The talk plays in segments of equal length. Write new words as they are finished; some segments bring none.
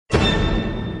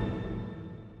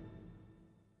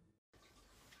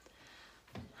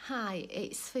Hi,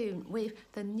 it's Foon with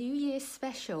the New Year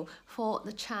special for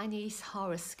the Chinese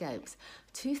horoscopes.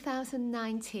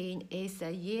 2019 is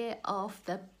the year of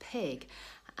the pig,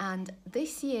 and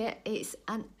this year it's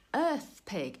an earth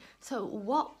pig. So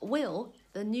what will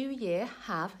the new year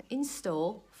have in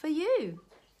store for you?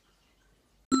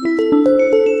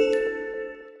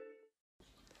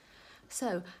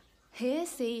 So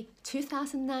here's the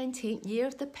 2019 Year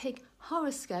of the Pig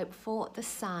horoscope for the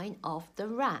sign of the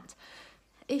rat.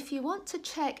 If you want to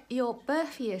check your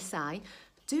birth year sign,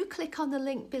 do click on the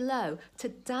link below to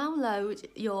download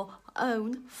your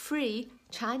own free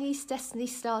Chinese Destiny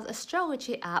Stars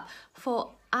astrology app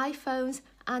for iPhones,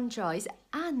 Androids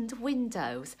and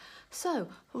Windows. So,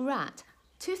 rat,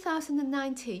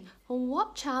 2019,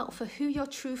 watch out for who your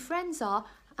true friends are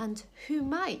and who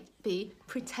might be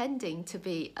pretending to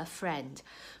be a friend.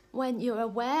 When you're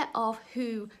aware of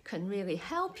who can really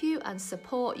help you and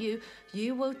support you,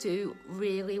 you will do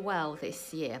really well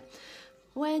this year.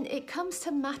 When it comes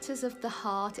to matters of the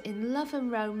heart in love and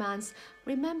romance,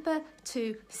 remember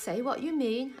to say what you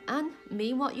mean and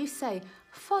mean what you say.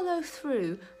 Follow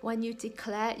through when you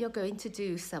declare you're going to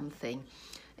do something.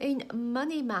 In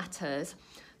money matters,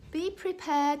 be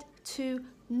prepared to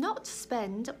not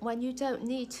spend when you don't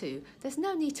need to. There's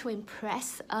no need to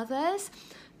impress others.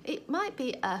 It might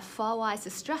be a far wiser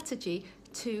strategy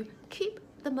to keep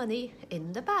the money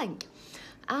in the bank.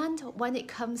 And when it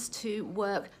comes to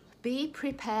work, be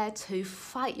prepared to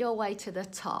fight your way to the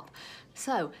top.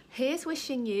 So here's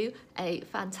wishing you a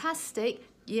fantastic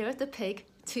Year of the Pig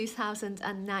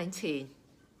 2019.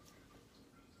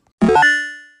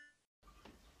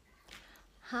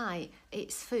 Hi,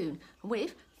 it's Foon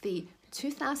with the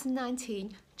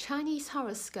 2019 Chinese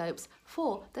horoscopes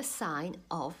for the sign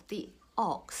of the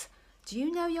Ox. Do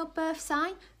you know your birth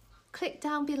sign? Click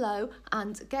down below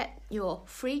and get your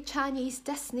free Chinese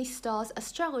Destiny Stars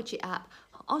astrology app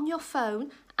on your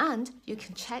phone, and you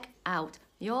can check out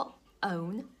your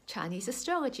own Chinese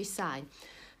astrology sign.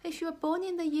 If you were born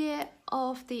in the year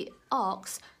of the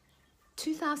Ox,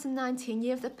 2019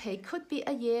 Year of the Pig could be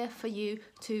a year for you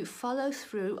to follow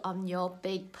through on your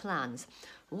big plans.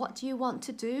 What do you want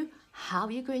to do? How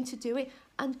are you going to do it?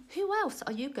 And who else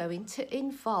are you going to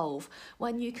involve?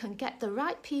 When you can get the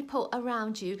right people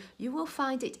around you, you will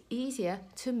find it easier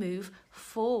to move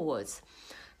forwards.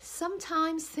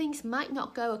 Sometimes things might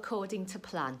not go according to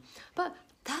plan, but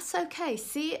that's okay.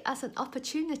 See it as an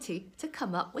opportunity to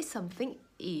come up with something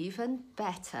even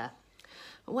better.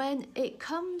 When it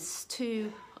comes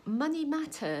to money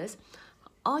matters,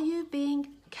 are you being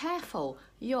careful?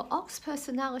 Your Ox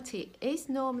personality is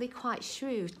normally quite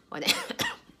shrewd when it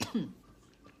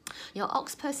Your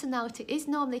Ox personality is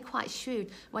normally quite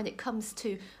shrewd when it comes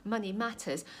to money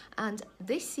matters, and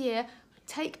this year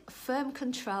take firm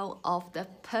control of the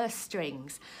purse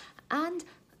strings. And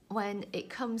when it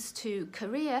comes to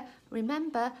career,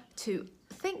 remember to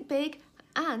think big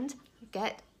and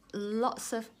get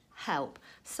lots of help.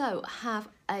 So have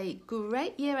a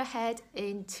great year ahead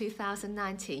in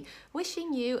 2019.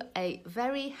 Wishing you a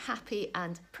very happy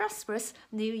and prosperous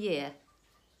new year.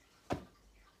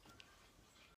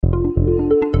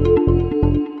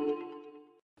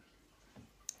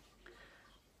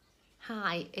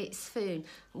 Hi, it's Foon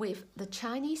with the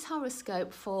Chinese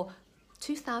horoscope for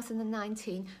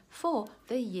 2019 for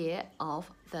the Year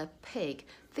of the Pig.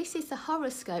 This is the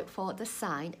horoscope for the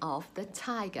sign of the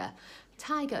Tiger.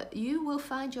 Tiger, you will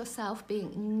find yourself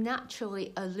being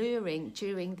naturally alluring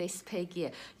during this pig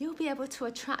year. You'll be able to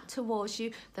attract towards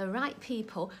you the right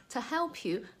people to help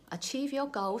you achieve your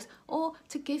goals or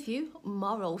to give you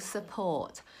moral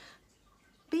support.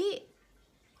 Be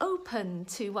open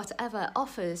to whatever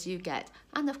offers you get,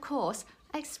 and of course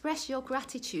express your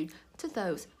gratitude to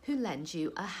those who lend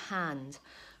you a hand.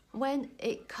 When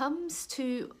it comes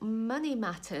to money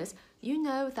matters, you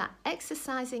know that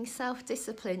exercising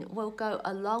self-discipline will go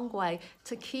a long way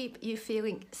to keep you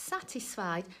feeling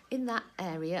satisfied in that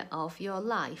area of your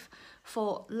life.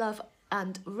 For love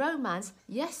and romance,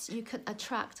 yes, you can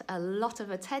attract a lot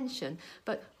of attention,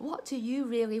 but what do you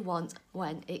really want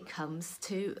when it comes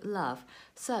to love?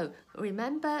 So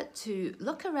remember to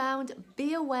look around,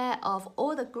 be aware of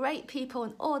all the great people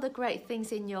and all the great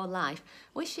things in your life.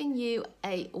 Wishing you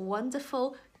a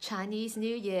wonderful Chinese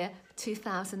New Year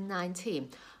 2019.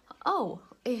 Oh,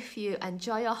 if you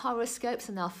enjoy our horoscopes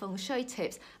and our feng shui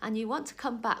tips and you want to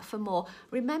come back for more,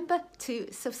 remember to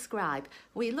subscribe.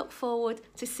 We look forward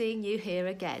to seeing you here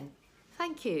again.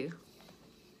 Thank you.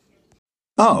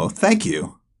 Oh, thank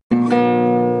you.